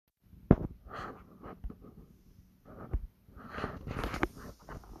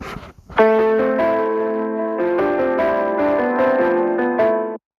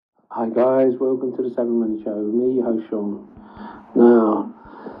guys, welcome to the Savvy Money Show with me, your host Sean. Now,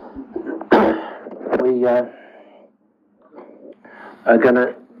 we are going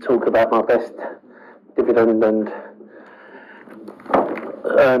to talk about my best dividend and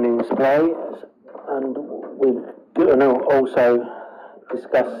earnings plays, and we're going to also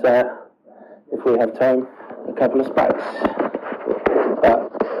discuss, if we have time, a couple of SPACs.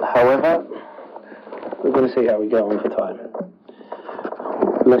 But, however, we're going to see how we get on for time.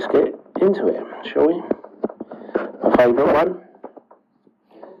 Let's get into it, shall we? My favourite one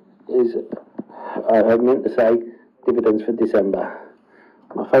is, I meant to say, dividends for December.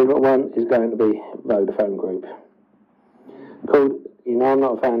 My favourite one is going to be Vodafone Group. I'm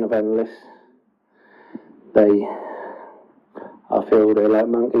not a fan of analysts. I feel they're like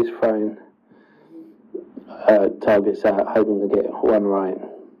monkeys throwing targets out, hoping to get one right.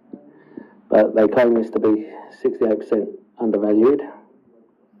 But they claim this to be 68% undervalued.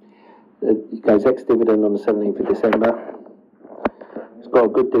 It goes ex-dividend on the 17th of December. It's got a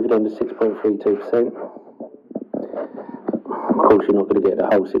good dividend of 6.32%. Of course, you're not going to get the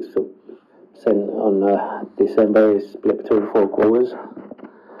whole 6% on December. It's split between 4 quarters.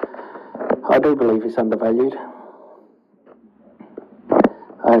 I do believe it's undervalued.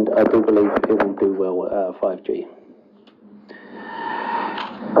 And I do believe it will do well at 5G.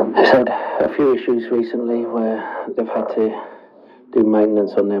 It's had a few issues recently where they've had to do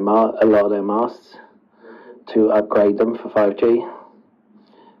maintenance on a lot of their masts to upgrade them for 5G,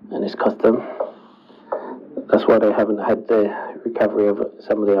 and it's cost them. That's why they haven't had the recovery of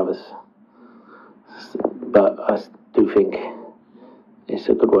some of the others. But I do think it's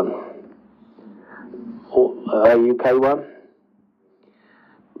a good one. A UK one,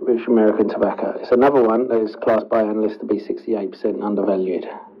 British American Tobacco. It's another one that is classed by analysts to be 68% undervalued.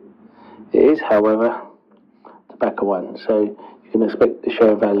 It is, however, tobacco one, so you can expect the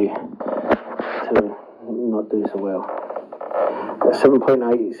share value to not do so well. A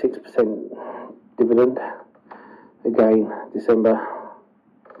 7.86% dividend, again December,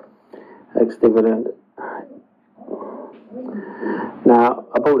 ex-dividend. Now,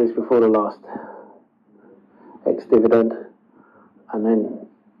 I bought this before the last ex-dividend, and then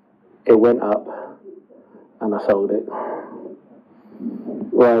it went up and I sold it.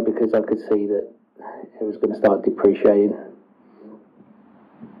 Why? Because I could see that it was going to start depreciating.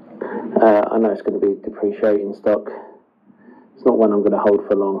 I know it's going to be a depreciating stock. It's not one I'm going to hold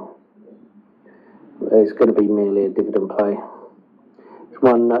for long. It's going to be merely a dividend play. It's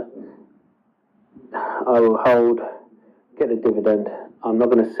one that I will hold, get a dividend. I'm not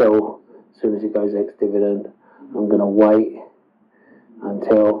going to sell as soon as it goes ex-dividend. I'm going to wait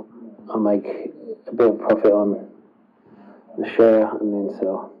until I make a bit of profit on the share and then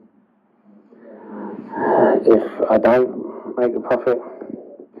sell. If I don't make a profit,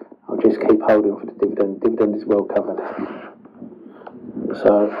 I'll just keep holding for the dividend. Dividend is well covered.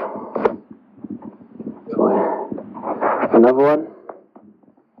 So, another one,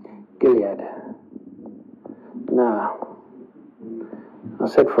 Gilead. Now, I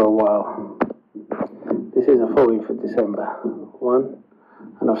said for a while, this is a 14th of December one,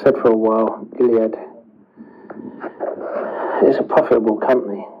 and I've said for a while, Gilead is a profitable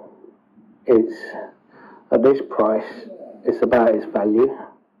company. It's, at this price, it's about its value.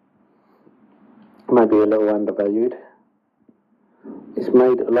 Maybe a little undervalued. It's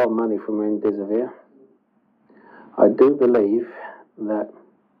made a lot of money from remdesivir. I do believe that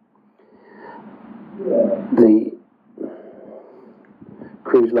the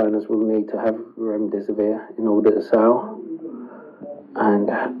cruise liners will need to have remdesivir in order to sell, and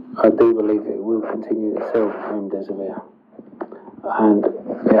I do believe it will continue to sell remdesivir, and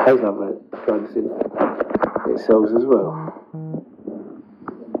it has other drugs in it sells as well.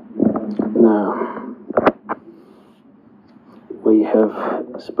 Now, we have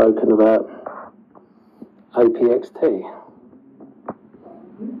spoken about APXT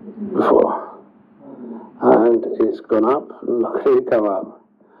before, and it's gone up. Look at it go up.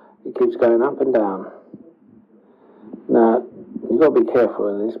 It keeps going up and down. Now, you've got to be careful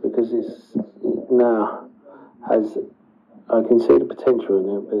of this because it's now has, I can see the potential in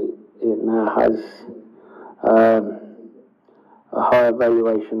it, but it now has a higher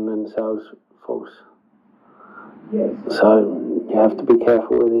valuation than Salesforce. Yes. So you have to be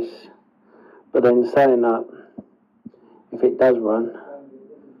careful with this. But then saying that, if it does run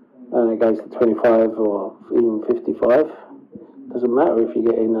and it goes to 25 or even 55, doesn't matter if you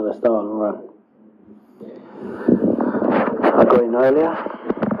get in at the start of the run. I got in earlier,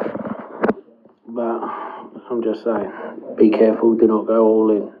 but I'm just saying, be careful, do not go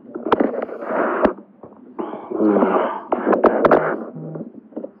all in.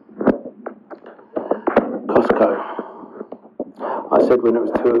 I said when it was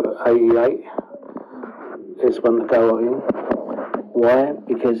 288, it's one to go in. Why?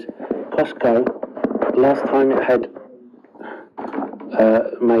 Because Costco, last time it had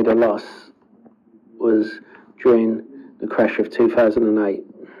made a loss was during the crash of 2008.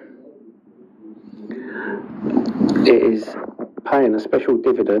 It is paying a special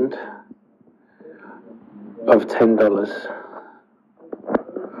dividend of $10.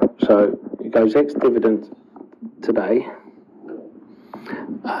 So it goes ex-dividend today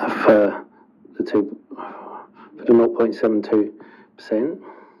for the 0.72%,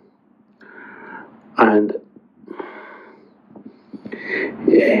 and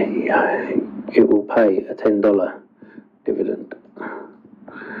it will pay a $10 dividend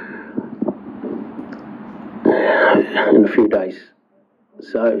in a few days.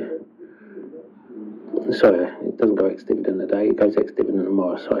 So, sorry, it doesn't go ex-dividend today, it goes ex-dividend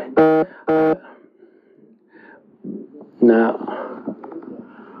tomorrow, sorry. Now,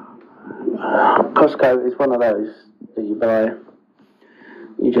 Costco is one of those that you buy,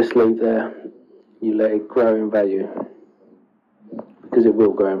 you just leave there, you let it grow in value, because it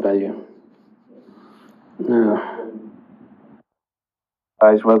will grow in value. Now,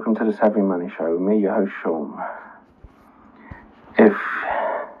 guys, welcome to the Savvy Money Show with me, your host Sean. If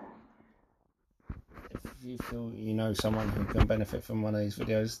you feel you know someone who can benefit from one of these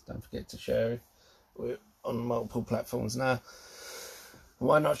videos, don't forget to share it. We're on multiple platforms now.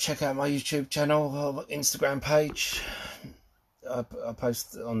 Why not check out my YouTube channel or Instagram page? I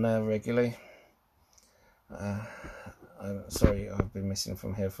post on there regularly. Sorry, I've been missing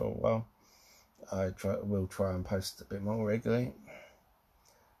from here for a while. I will try and post a bit more regularly,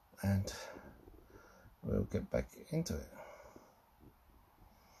 and we'll get back into it.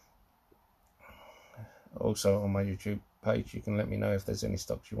 Also on my YouTube page, you can let me know if there's any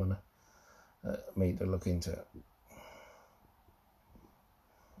stocks you want me to look into.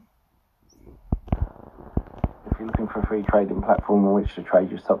 If you're looking for a free trading platform on which to trade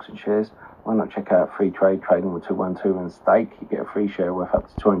your stocks and shares, why not check out Free Trade Trading with 212 and Stake? You get a free share worth up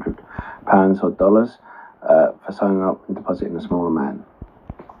to £200 or dollars for signing up and depositing a small amount.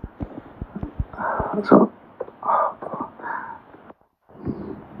 So,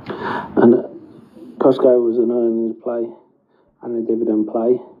 and Costco was an earnings play and a dividend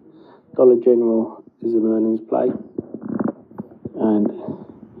play. Dollar General is an earnings play, and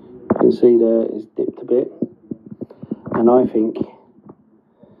you can see there it's dipped a bit, and I think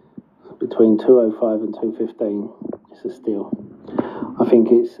between 205 and 215 it's a steal. I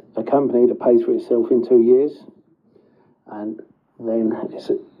think it's a company that pays for itself in 2 years, and then it's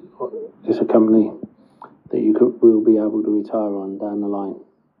a company that you will be able to retire on down the line,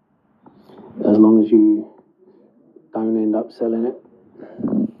 as long as you don't end up selling it.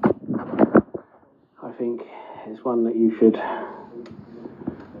 I think it's one that you should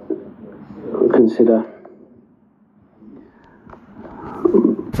consider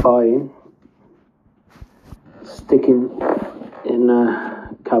buying, sticking in a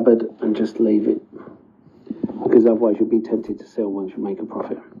cupboard and just leave it, because otherwise you'll be tempted to sell once you make a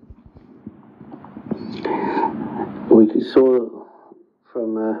profit. We saw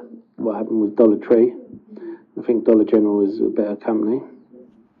from what happened with Dollar Tree. I think Dollar General is a better company,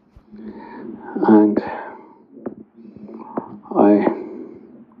 and I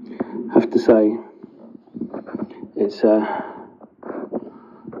have to say it's a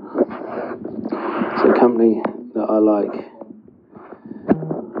company that I like.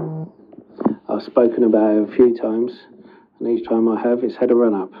 I've spoken about it a few times, and each time I have, it's had a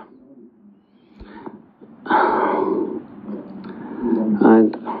run up.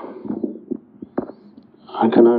 And I can only